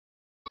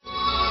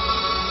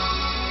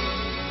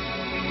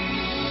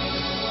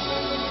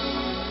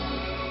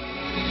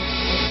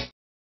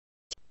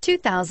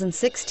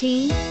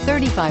2016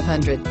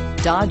 3500.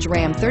 Dodge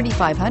Ram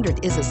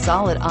 3500 is a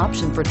solid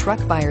option for truck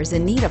buyers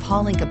in need of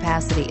hauling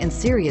capacity and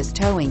serious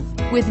towing.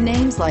 With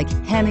names like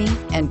Hemi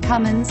and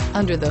Cummins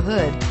under the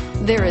hood,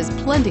 there is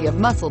plenty of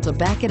muscle to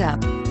back it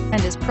up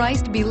and is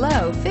priced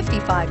below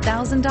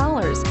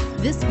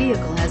 $55,000. This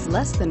vehicle has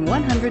less than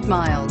 100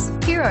 miles.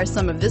 Here are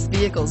some of this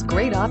vehicle's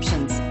great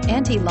options: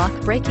 anti-lock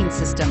braking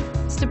system,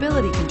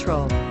 stability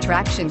control,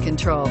 traction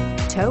control,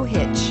 tow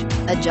hitch,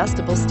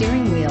 adjustable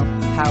steering wheel,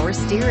 power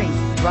steering,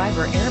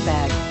 driver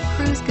airbag,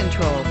 cruise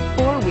control,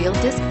 four-wheel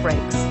disc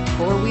brakes,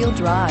 four-wheel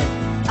drive.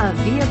 A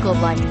vehicle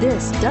like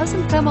this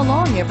doesn't come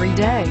along every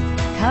day.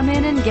 Come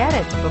in and get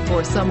it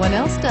before someone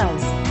else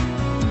does.